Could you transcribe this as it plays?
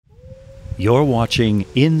You're watching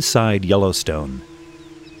Inside Yellowstone.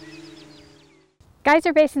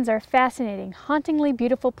 Geyser basins are fascinating, hauntingly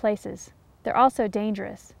beautiful places. They're also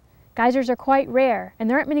dangerous. Geysers are quite rare, and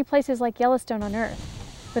there aren't many places like Yellowstone on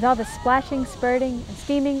Earth. With all the splashing, spurting, and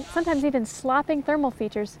steaming, sometimes even slopping thermal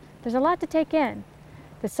features, there's a lot to take in.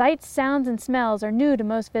 The sights, sounds, and smells are new to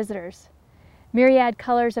most visitors. Myriad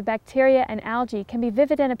colors of bacteria and algae can be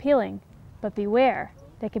vivid and appealing, but beware,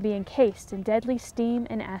 they can be encased in deadly steam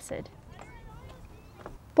and acid.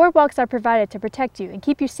 Boardwalks are provided to protect you and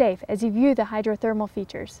keep you safe as you view the hydrothermal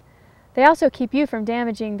features. They also keep you from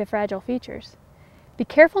damaging the fragile features. Be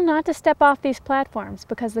careful not to step off these platforms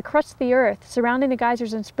because the crust of the earth surrounding the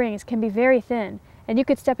geysers and springs can be very thin, and you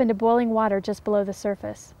could step into boiling water just below the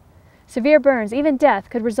surface. Severe burns, even death,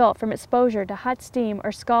 could result from exposure to hot steam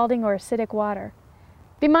or scalding or acidic water.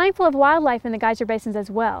 Be mindful of wildlife in the geyser basins as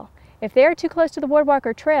well. If they are too close to the boardwalk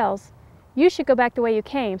or trails, you should go back the way you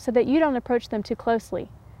came so that you don't approach them too closely.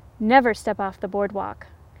 Never step off the boardwalk.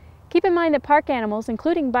 Keep in mind that park animals,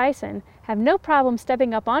 including bison, have no problem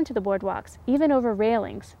stepping up onto the boardwalks, even over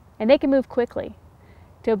railings, and they can move quickly.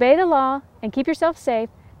 To obey the law and keep yourself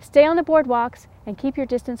safe, stay on the boardwalks and keep your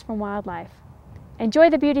distance from wildlife.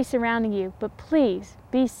 Enjoy the beauty surrounding you, but please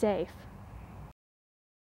be safe.